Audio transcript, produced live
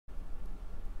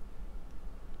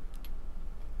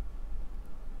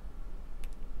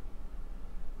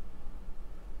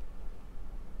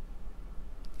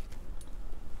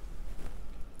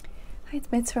Hi, it's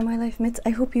Mitz from My Life Mitz. I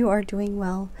hope you are doing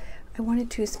well. I wanted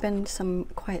to spend some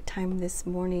quiet time this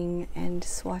morning and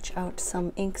swatch out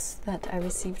some inks that I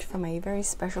received from a very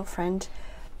special friend.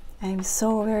 I'm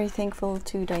so very thankful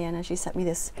to Diana. She sent me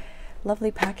this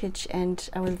lovely package and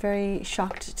I was very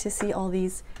shocked to see all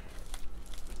these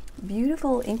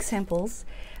beautiful ink samples.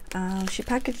 She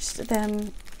packaged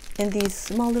them in these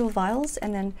small little vials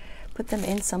and then put them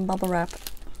in some bubble wrap.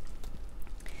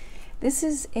 This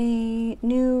is a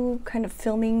new kind of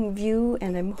filming view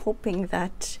and I'm hoping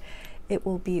that it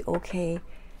will be okay.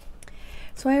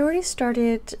 So I already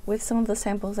started with some of the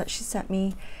samples that she sent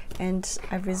me and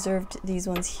I've reserved these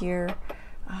ones here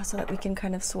so that we can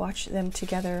kind of swatch them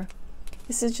together.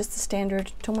 This is just the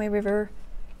standard Tomoe River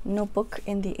notebook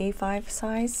in the A5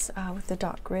 size with the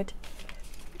dot grid.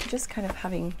 Just kind of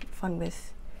having fun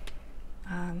with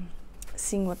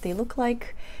seeing what they look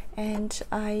like, and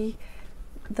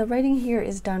the writing here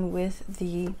is done with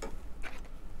the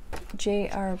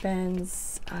J.R.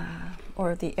 Ben's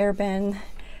or the Airben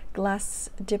glass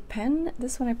dip pen.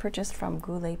 This one I purchased from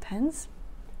Goulet Pens.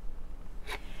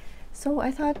 So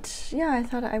I thought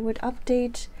I would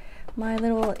update my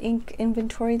little ink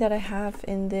inventory that I have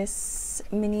in this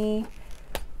mini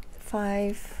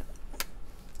 5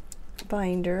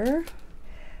 binder.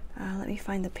 Let me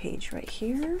find the page right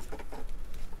here.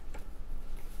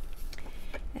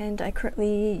 And I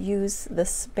currently use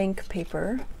this bank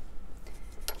paper,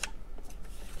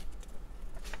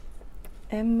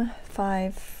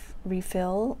 M5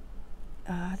 refill.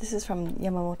 This is from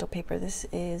Yamamoto paper. This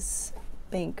is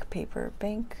bank paper.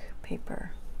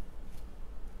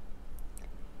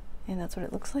 And that's what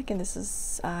it looks like. And this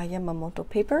is Yamamoto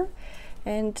paper.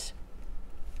 And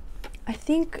I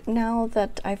think now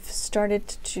that I've started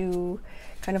to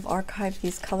kind of archive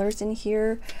these colors in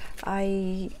here,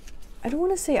 I don't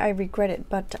want to say I regret it,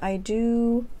 but I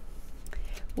do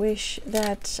wish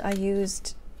that I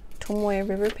used Tomoe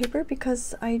River paper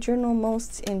because I journal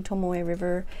most in Tomoe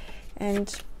River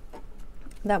and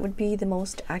that would be the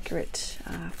most accurate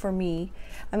for me.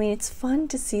 I mean, it's fun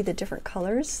to see the different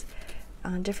colors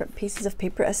on different pieces of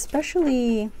paper,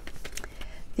 especially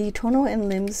the Tono and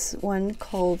Limbs one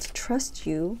called Trust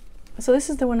You. So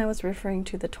this is the one I was referring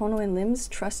to, the Tono and Limbs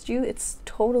Trust You. It's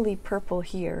totally purple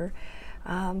here.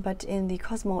 But in the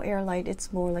Cosmo Airlight,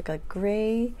 it's more like a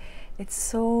gray. It's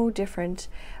so different.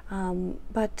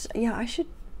 But yeah, I should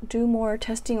do more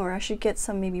testing, or I should get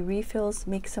some maybe refills,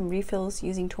 make some refills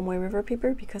using Tomoe River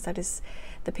paper, because that is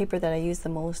the paper that I use the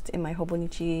most in my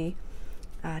Hobonichi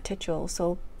techo.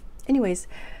 So anyways,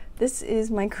 this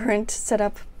is my current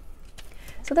setup.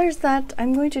 So there's that.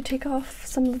 I'm going to take off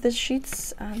some of the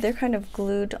sheets. They're kind of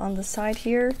glued on the side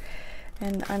here.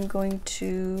 And I'm going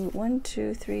to, 1,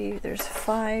 2, 3, there's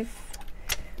 5.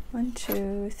 1,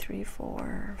 2, 3,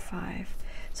 4, 5.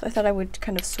 So I thought I would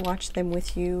kind of swatch them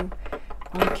with you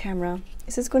on camera.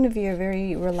 This is going to be a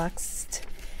very relaxed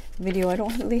video. I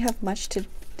don't really have much to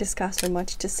discuss or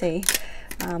much to say,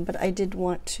 but I did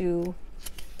want to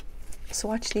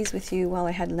swatch these with you while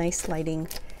I had nice lighting.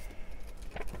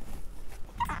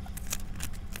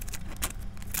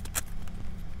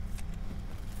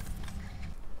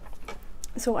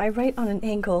 So I write on an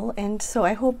angle, and so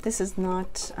I hope this is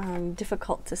not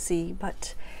difficult to see,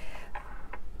 but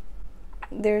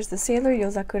there's the Sailor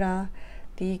Yozakura,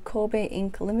 the Kobe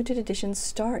ink limited edition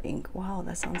star ink. Wow,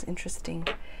 that sounds interesting.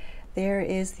 There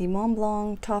is the Mont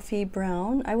Blanc Toffee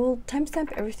brown. I will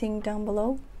timestamp everything down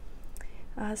below.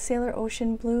 Sailor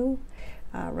Ocean blue,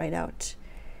 right out.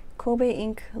 Kobe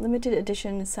ink limited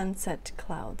edition sunset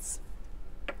clouds.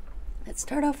 Let's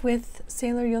start off with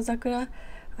Sailor Yozakura.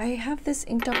 I have this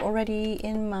inked up already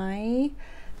in my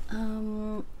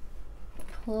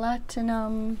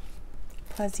platinum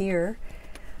plaisir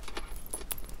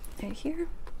right here.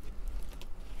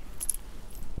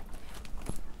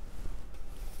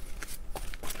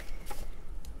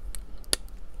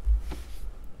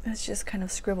 Let's just kind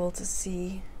of scribble to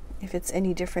see if it's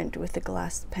any different with the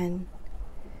glass pen.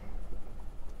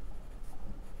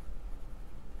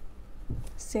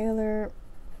 Sailor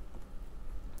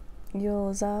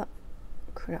Yozakura,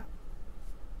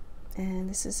 and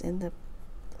this is in the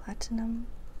platinum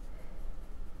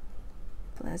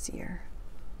plaisir.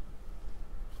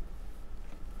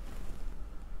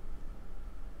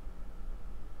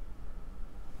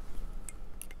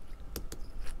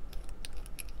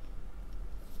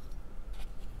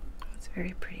 It's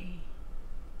very pretty.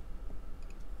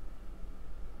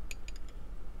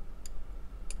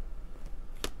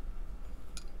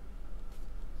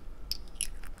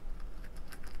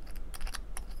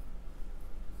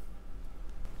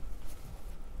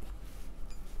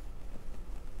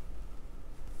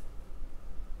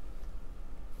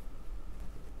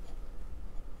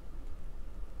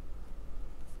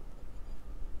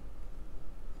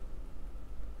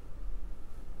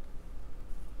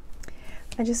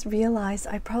 I just realized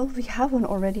I probably have one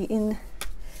already in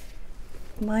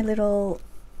my little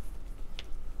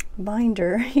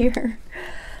binder here.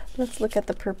 Let's look at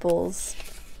the purples.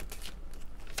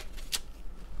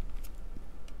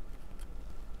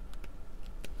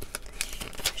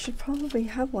 I should probably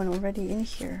have one already in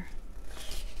here.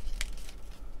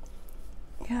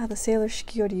 Yeah, the Sailor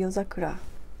Yozakura.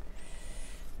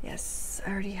 Yes, I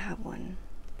already have one.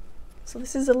 So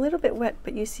this is a little bit wet,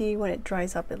 but you see when it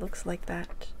dries up, it looks like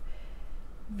that.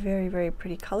 Very, very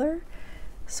pretty color.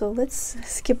 So let's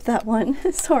skip that one.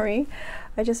 Sorry,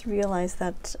 I just realized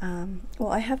that,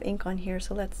 well, I have ink on here,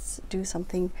 so let's do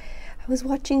something. I was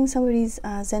watching somebody's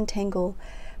Zentangle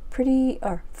pretty,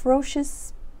 or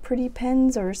ferocious pretty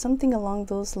pens or something along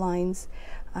those lines.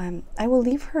 I will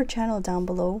leave her channel down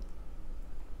below.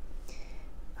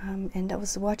 And I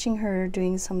was watching her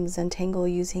doing some Zentangle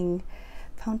using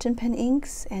fountain pen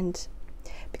inks, and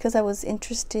because I was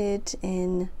interested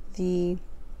in the,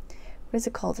 what is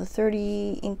it called, the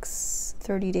 30 inks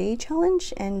 30-day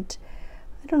challenge, and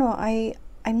I don't know,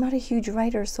 I'm not a huge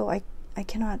writer, so I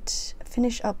cannot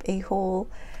finish up a whole,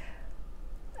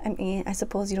 I mean, I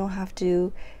suppose you don't have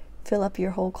to fill up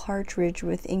your whole cartridge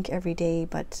with ink every day,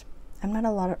 but I'm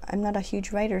not a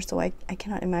huge writer, so I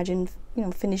cannot imagine, you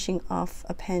know, finishing off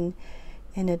a pen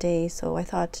in a day. So I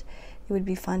thought it would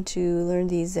be fun to learn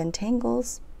these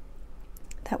Zentangles.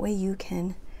 That way you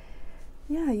can,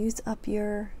 yeah, use up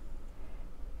your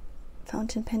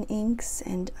fountain pen inks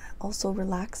and also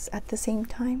relax at the same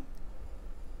time.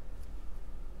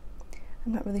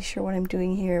 I'm not really sure what I'm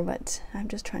doing here, but I'm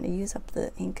just trying to use up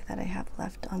the ink that I have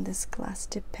left on this glass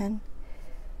tip pen.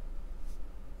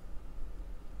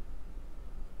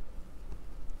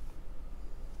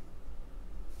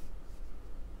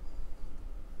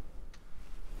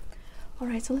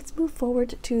 Alright, so let's move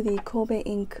forward to the Kobe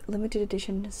Ink limited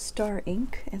edition Star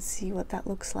Ink and see what that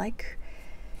looks like.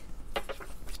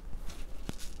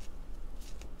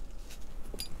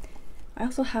 I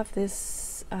also have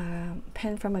this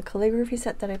pen from a calligraphy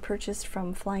set that I purchased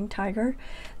from Flying Tiger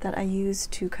that I use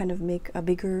to kind of make a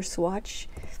bigger swatch.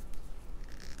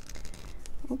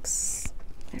 Oops,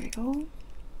 there we go.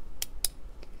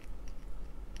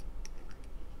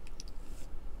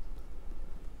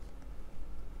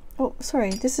 Oh, sorry,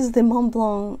 this is the Mont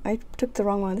Blanc. I took the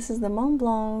wrong one. This is the Mont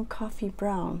Blanc Coffee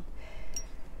Brown.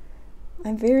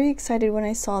 I'm very excited when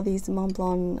I saw these Mont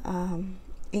Blanc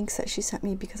inks that she sent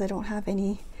me because I don't have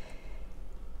any.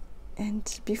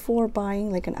 And before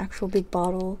buying like an actual big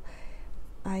bottle,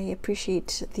 I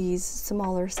appreciate these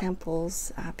smaller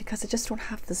samples because I just don't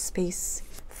have the space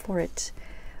for it,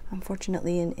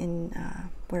 unfortunately, in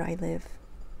where I live.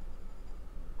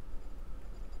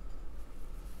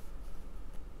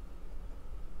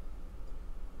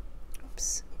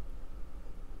 Oops.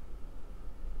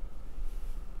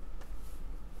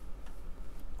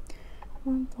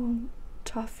 Mont Blanc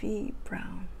Toffee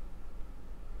Brown.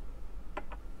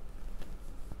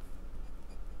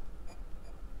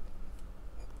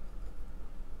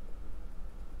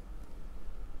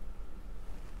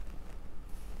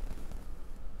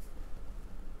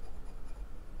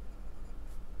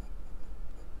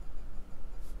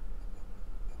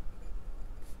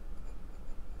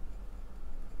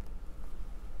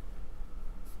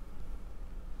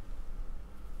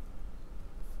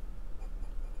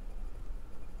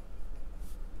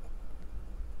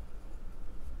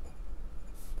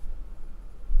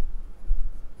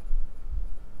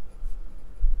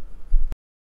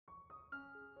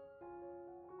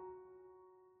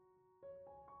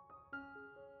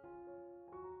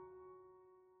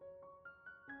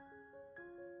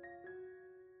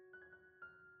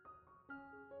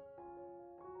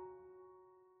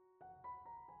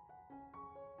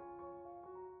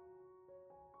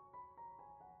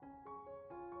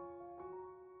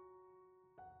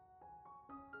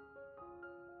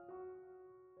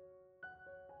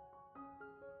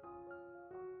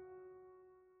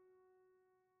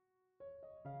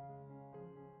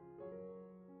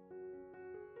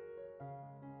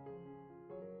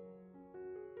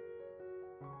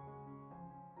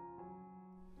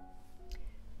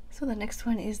 So the next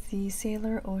one is the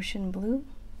Sailor Ocean Blue.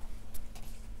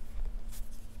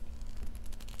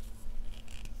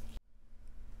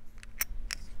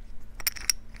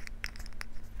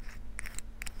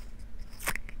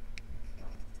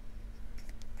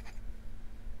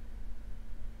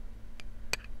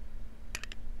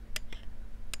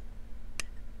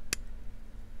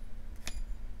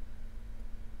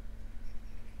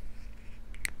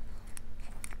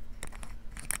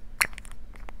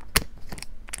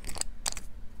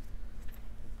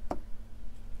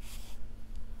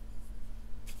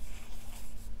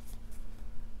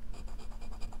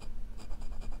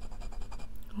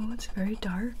 It's very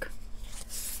dark.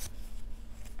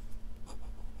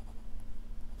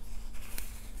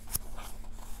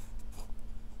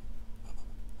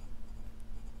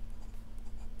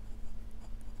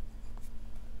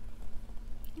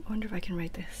 I wonder if I can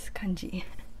write this kanji.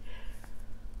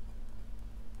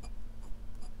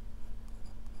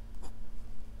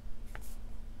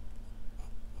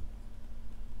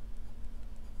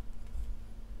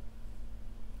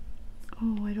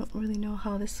 Oh, I don't really know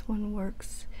how this one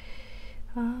works.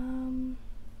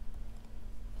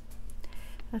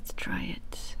 Let's try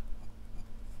it.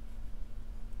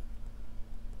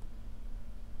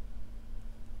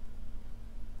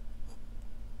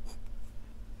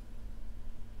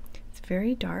 It's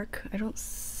very dark. I don't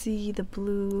see the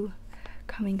blue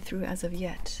coming through as of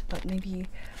yet, but maybe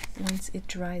once it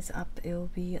dries up it'll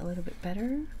be a little bit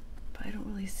better. But I don't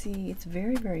really see. It's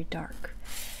very, very dark.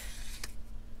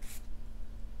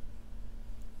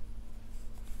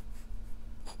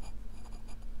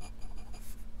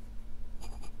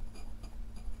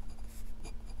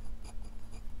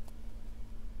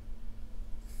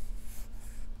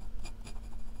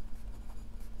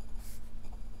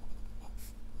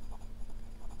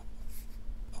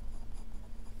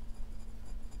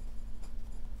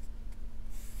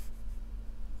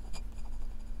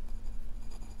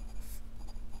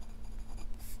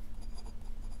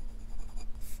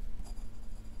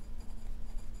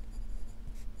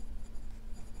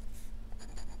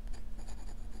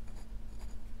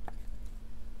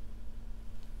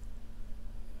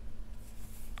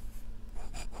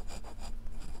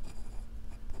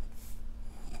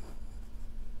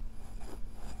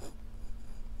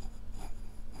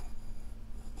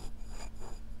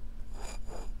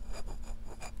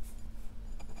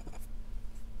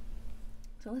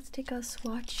 So let's take a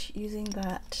swatch using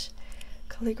that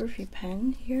calligraphy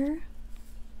pen here.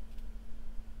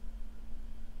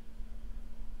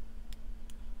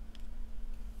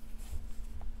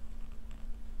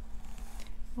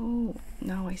 Oh,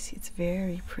 now I see, it's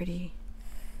very pretty.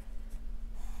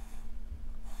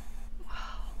 Wow.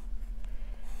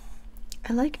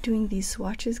 I like doing these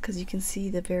swatches because you can see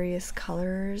the various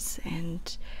colors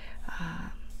and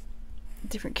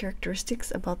different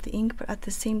characteristics about the ink, but at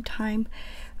the same time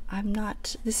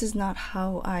this is not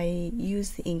how I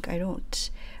use the ink. I don't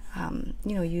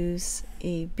you know, use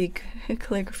a big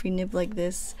calligraphy nib like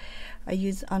this. I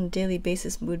use on a daily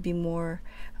basis would be more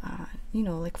you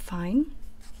know, like fine.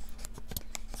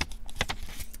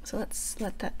 So let's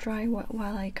let that dry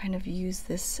while I kind of use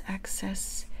this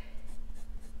excess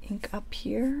ink up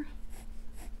here.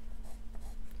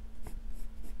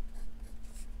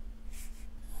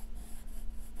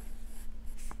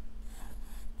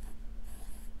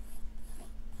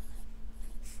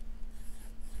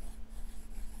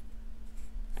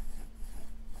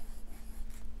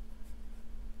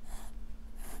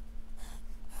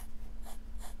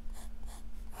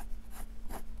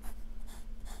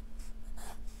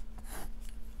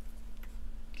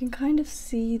 You can kind of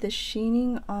see the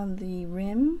sheening on the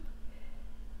rim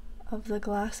of the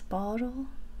glass bottle.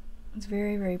 It's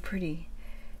very, very pretty.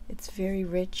 It's very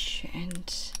rich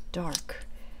and dark.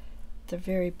 It's a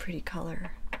very pretty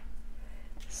color.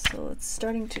 So it's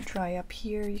starting to dry up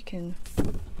here. You can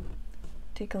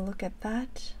take a look at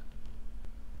that.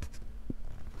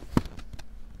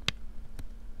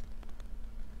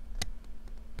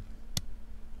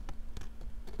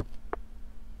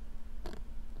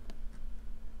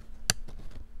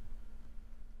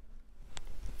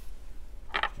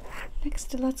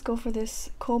 Next, let's go for this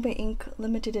Kobe Ink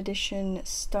limited edition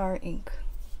star ink.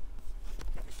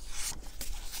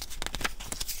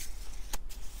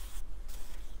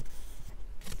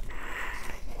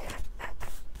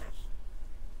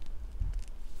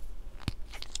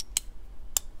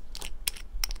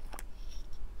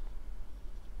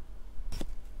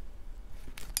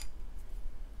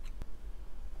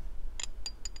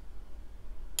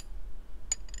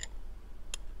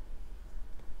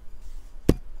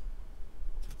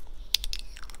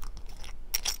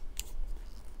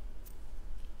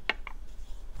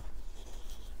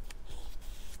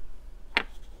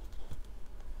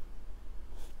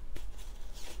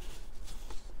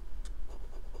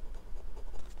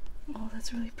 Oh,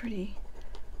 that's really pretty.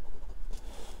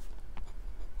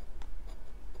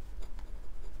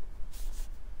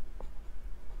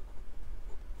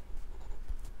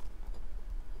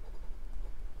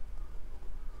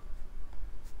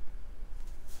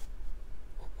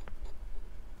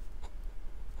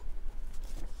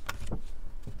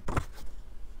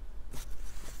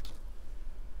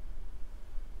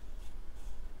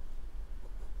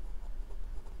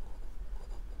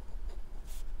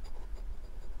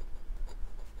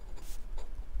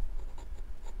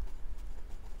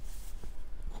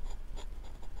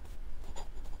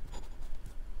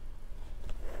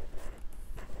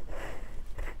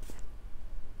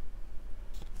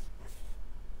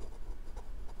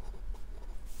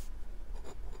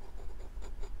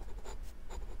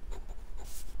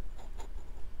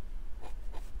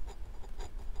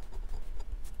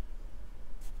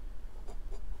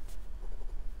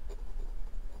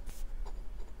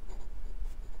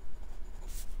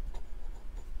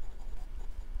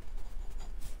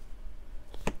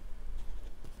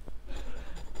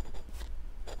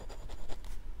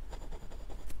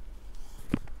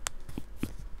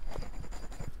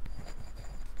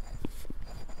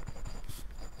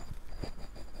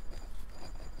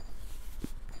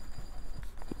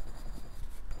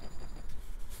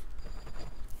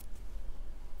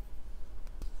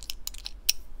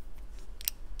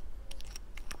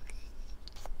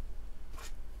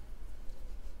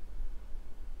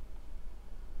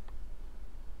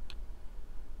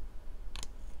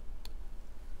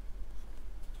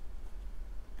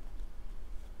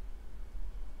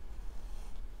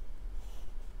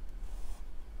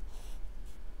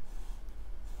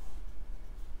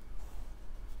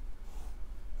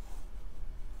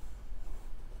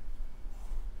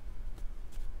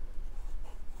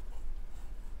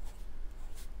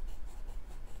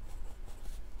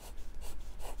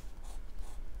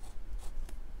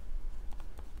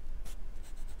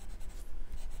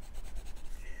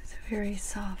 very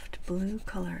soft blue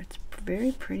color. It's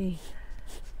very pretty.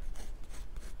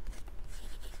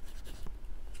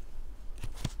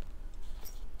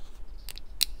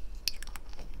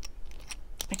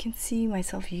 I can see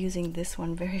myself using this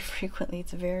one very frequently.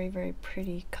 It's a very, very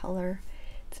pretty color.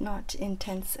 It's not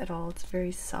intense at all. It's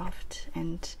very soft,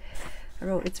 and I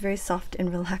wrote it's very soft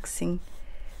and relaxing,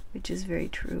 which is very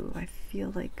true. I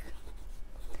feel like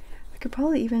I could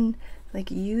probably even like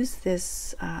use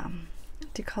this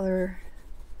to color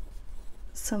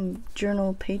some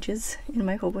journal pages in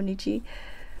my Hobonichi.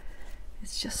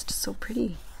 It's just so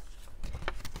pretty.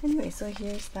 Anyway, so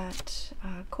here's that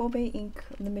Kobe ink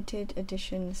limited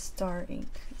edition star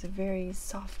ink. It's a very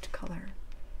soft color.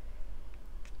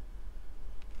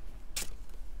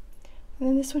 And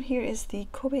then this one here is the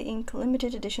Kobe ink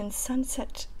limited edition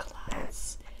sunset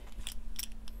clouds.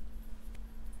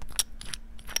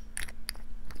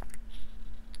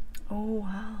 Oh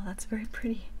wow, that's very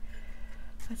pretty.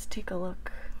 Let's take a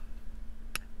look.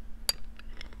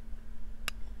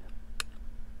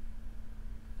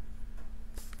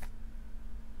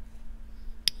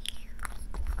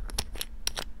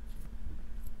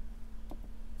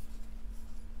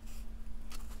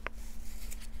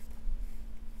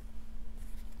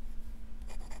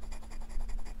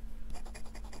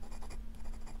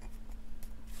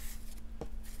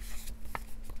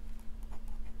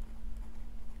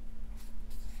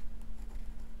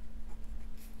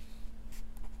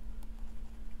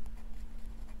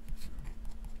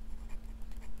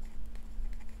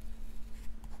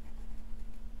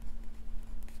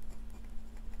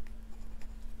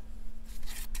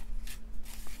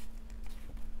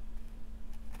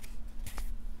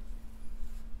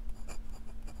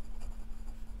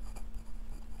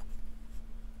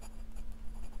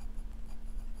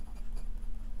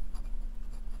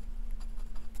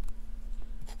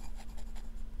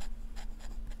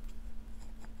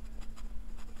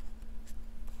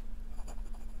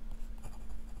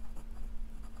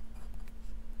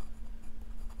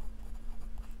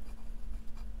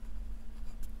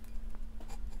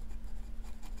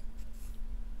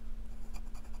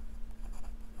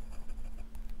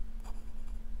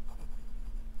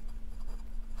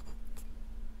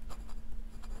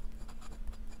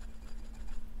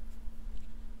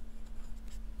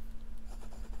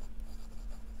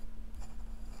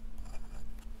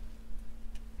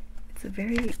 It's a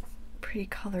very pretty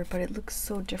color, but it looks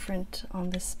so different on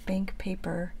this bank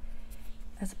paper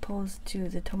as opposed to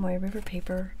the Tomoe River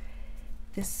paper.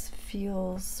 This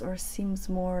feels or seems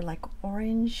more like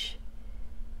orange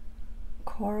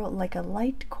coral, like a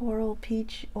light coral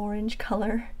peach orange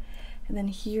color, and then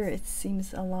here it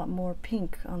seems a lot more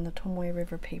pink on the Tomoe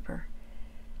River paper.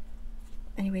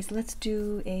 Anyways, let's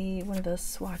do one of the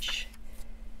swatches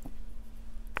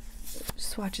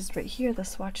right here, the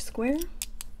swatch square.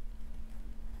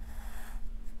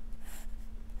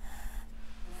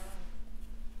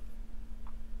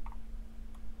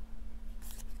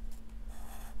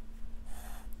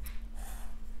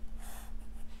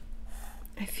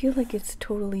 I feel like it's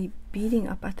totally beading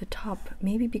up at the top,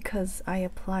 maybe because I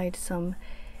applied some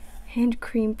hand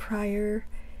cream prior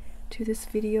to this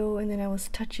video and then I was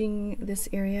touching this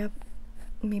area.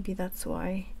 Maybe that's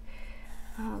why.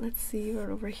 Let's see right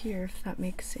over here if that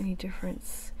makes any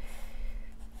difference.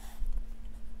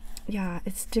 Yeah,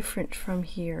 it's different from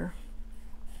here.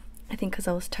 I think because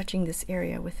I was touching this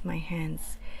area with my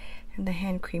hands and the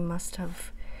hand cream must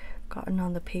have gotten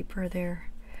on the paper there.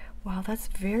 Wow, that's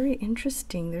very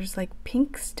interesting. There's like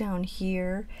pinks down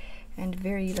here and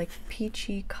very like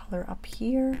peachy color up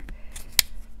here.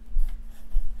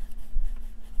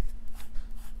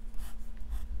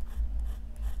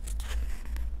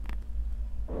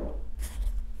 So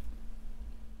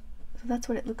that's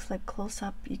what it looks like close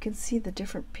up. You can see the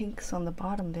different pinks on the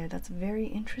bottom there. That's very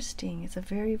interesting. It's a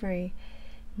very, very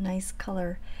nice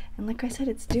color. And like I said,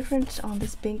 it's different on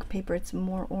this bank paper. It's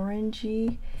more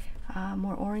orangey.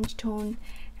 More orange tone,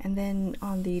 and then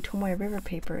on the Tomoe River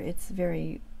paper it's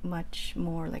very much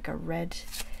more like a red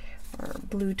or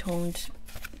blue toned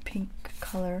pink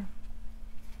color.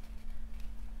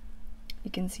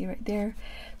 You can see right there.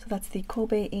 So that's the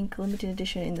Kobe ink limited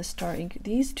edition in the star ink.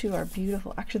 These two are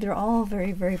beautiful. Actually, they're all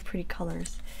very, very pretty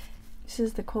colors. This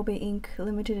is the Kobe ink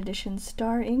limited edition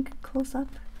star ink close up.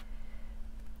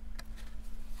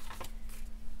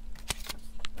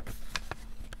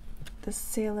 The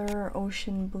Sailor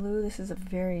Ocean Blue. This is a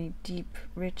very deep,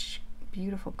 rich,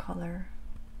 beautiful color.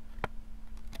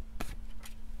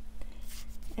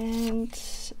 And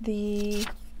the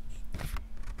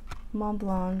Mont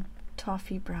Blanc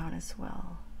Toffee Brown as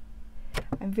well.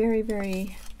 I'm very,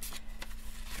 very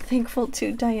thankful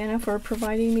to Diana for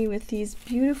providing me with these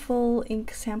beautiful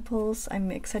ink samples. I'm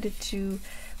excited to,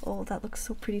 oh, that looks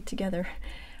so pretty together.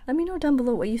 Let me know down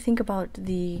below what you think about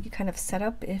the kind of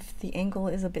setup. If the angle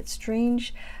is a bit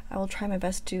strange, I will try my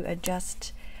best to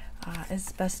adjust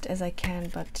as best as I can.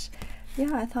 But yeah,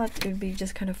 I thought it would be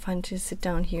just kind of fun to sit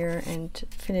down here and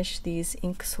finish these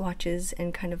ink swatches,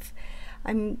 and kind of,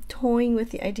 I'm toying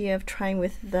with the idea of trying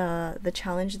with the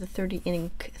challenge, the 30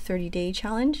 ink 30-day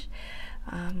challenge.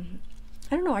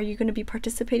 I don't know, are you going to be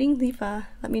participating?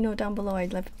 Let me know down below.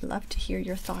 I'd love to hear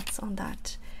your thoughts on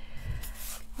that.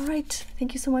 Alright,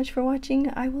 thank you so much for watching.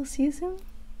 I will see you soon.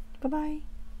 Bye-bye.